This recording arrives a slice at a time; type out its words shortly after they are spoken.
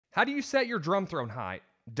How do you set your drum throne height?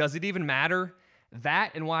 Does it even matter?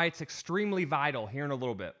 That and why it's extremely vital here in a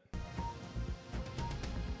little bit.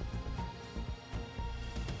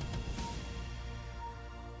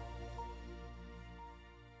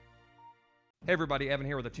 Hey everybody, Evan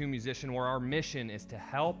here with a Tune Musician, where our mission is to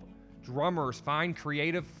help drummers find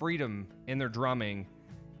creative freedom in their drumming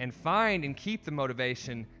and find and keep the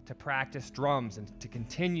motivation to practice drums and to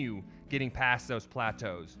continue getting past those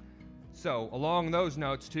plateaus. So along those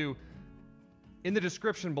notes too, in the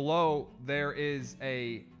description below, there is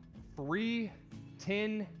a free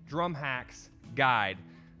 10 drum hacks guide.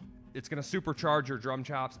 It's gonna supercharge your drum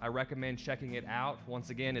chops. I recommend checking it out. Once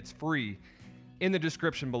again, it's free in the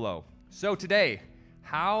description below. So today,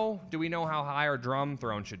 how do we know how high our drum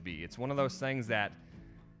throne should be? It's one of those things that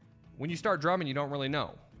when you start drumming, you don't really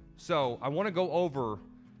know. So I wanna go over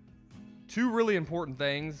two really important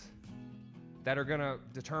things that are gonna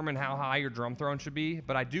determine how high your drum throne should be,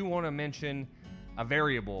 but I do wanna mention a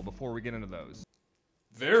variable before we get into those.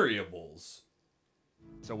 Variables.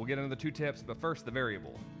 So we'll get into the two tips, but first the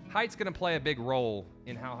variable. Height's gonna play a big role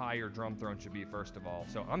in how high your drum throne should be, first of all.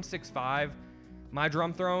 So I'm 6'5". My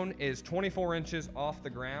drum throne is 24 inches off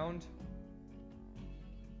the ground.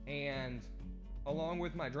 And along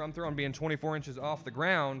with my drum throne being 24 inches off the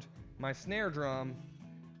ground, my snare drum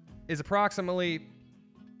is approximately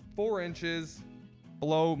 4 inches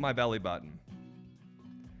below my belly button.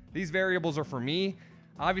 These variables are for me.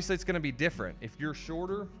 Obviously, it's gonna be different. If you're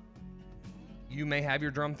shorter, you may have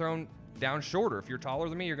your drum throne down shorter. If you're taller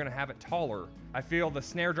than me, you're gonna have it taller. I feel the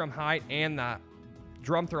snare drum height and the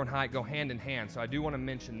drum throne height go hand in hand, so I do wanna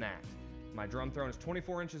mention that. My drum throne is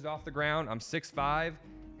 24 inches off the ground. I'm 6'5",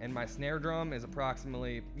 and my snare drum is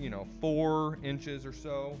approximately, 4 inches or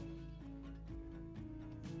so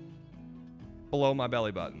below my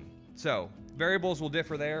belly button. So, variables will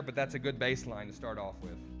differ there, but that's a good baseline to start off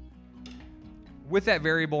with. With that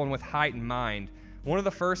variable and with height in mind, one of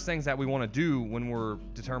the first things that we want to do when we're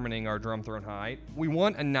determining our drum throne height, we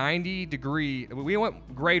want a 90 degree, we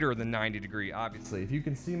want greater than 90 degree, obviously. If you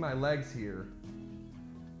can see my legs here,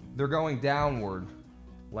 they're going downward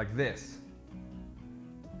like this.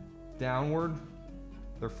 Downward.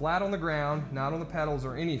 They're flat on the ground, not on the pedals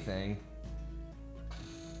or anything,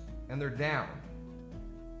 and they're down.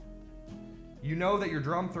 You know that your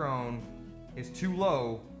drum throne is too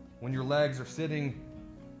low when your legs are sitting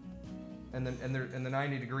and the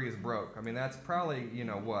 90 degree is broke. I mean, that's probably,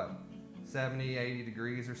 70, 80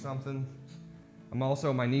 degrees or something.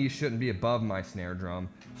 My knees shouldn't be above my snare drum.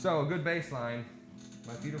 So a good baseline,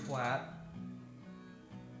 my feet are flat,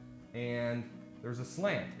 and there's a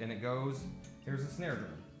slant, and it goes, here's the snare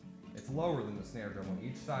drum. It's lower than the snare drum on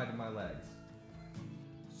each side of my legs.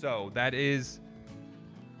 So that is,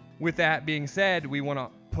 with that being said, we want to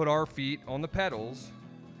put our feet on the pedals,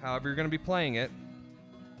 however you're going to be playing it.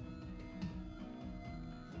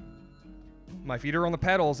 My feet are on the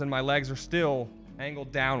pedals and my legs are still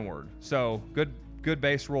angled downward. So good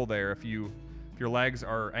base rule there. If your legs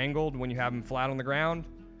are angled when you have them flat on the ground,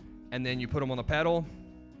 and then you put them on the pedal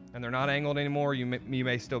and they're not angled anymore, you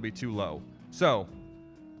may still be too low. So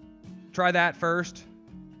try that first.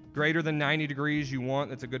 Greater than 90 degrees you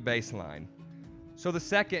want, that's a good baseline. So the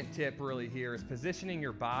second tip really here is positioning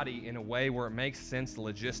your body in a way where it makes sense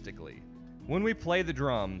logistically. When we play the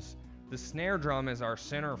drums, the snare drum is our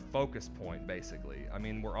center focus point, basically. I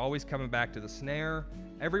mean, we're always coming back to the snare.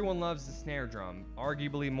 Everyone loves the snare drum,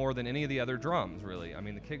 arguably more than any of the other drums, really. I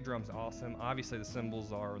mean, the kick drum's awesome. Obviously, the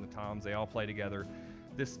cymbals are, and the toms, they all play together.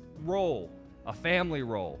 This role, a family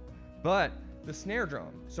role, but the snare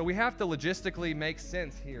drum. So we have to logistically make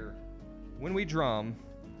sense here when we drum,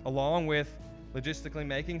 along with logistically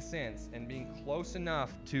making sense and being close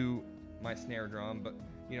enough to my snare drum, but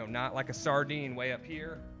not like a sardine way up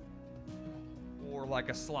here or like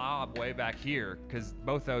a slob way back here, because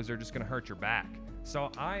both those are just going to hurt your back.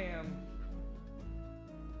 So I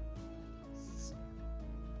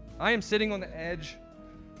am sitting on the edge.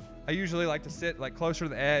 I usually like to sit like closer to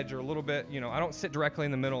the edge or a little bit, I don't sit directly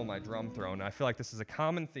in the middle of my drum throne. I feel like this is a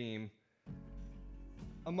common theme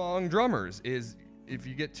among drummers, is if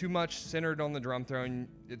you get too much centered on the drum throne,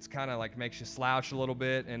 it's kind of like makes you slouch a little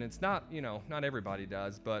bit, and it's not, not everybody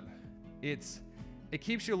does, but it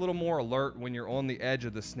keeps you a little more alert when you're on the edge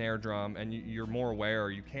of the snare drum, and you're more aware,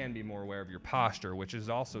 or you can be more aware of your posture, which is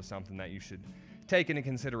also something that you should take into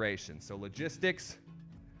consideration. So logistics,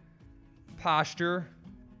 posture,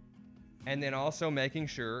 and then also making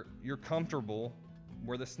sure you're comfortable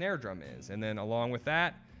where the snare drum is. And then along with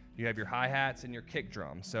that, you have your hi-hats and your kick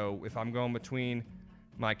drum. So if I'm going between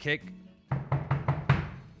my kick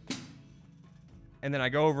and then I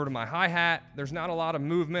go over to my hi-hat. There's not a lot of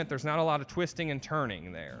movement. There's not a lot of twisting and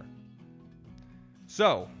turning there.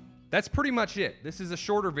 So that's pretty much it. This is a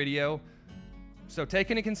shorter video. So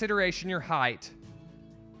take into consideration your height.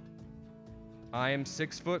 I am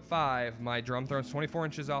 6'5". My drum throw is 24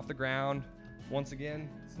 inches off the ground. Once again,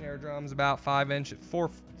 snare drum's about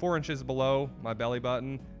 4 inches below my belly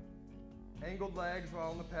button. Angled legs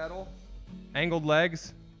while on the pedal. Angled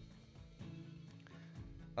legs.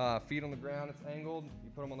 Feet on the ground, it's angled. You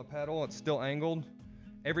put them on the pedal, it's still angled.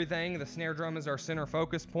 Everything, the snare drum is our center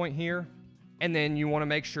focus point here. And then you want to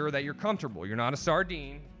make sure that you're comfortable. You're not a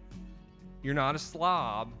sardine. You're not a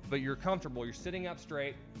slob, but you're comfortable. You're sitting up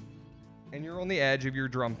straight, and you're on the edge of your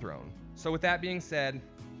drum throne. So with that being said,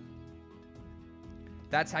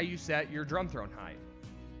 that's how you set your drum throne height.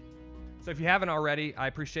 So if you haven't already, I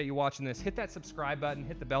appreciate you watching this. Hit that subscribe button,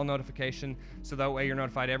 hit the bell notification, so that way you're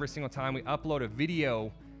notified every single time we upload a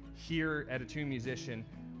video here at Attune Musician.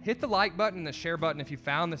 Hit the like button and the share button if you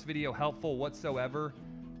found this video helpful whatsoever.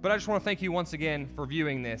 But I just want to thank you once again for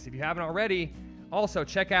viewing this. If you haven't already, also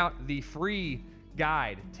check out the free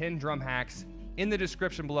guide, 10 drum hacks, in the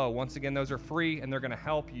description below. Once again, those are free, and they're going to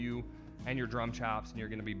help you and your drum chops, and you're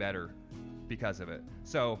going to be better because of it.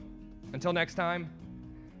 So until next time,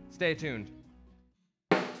 stay tuned.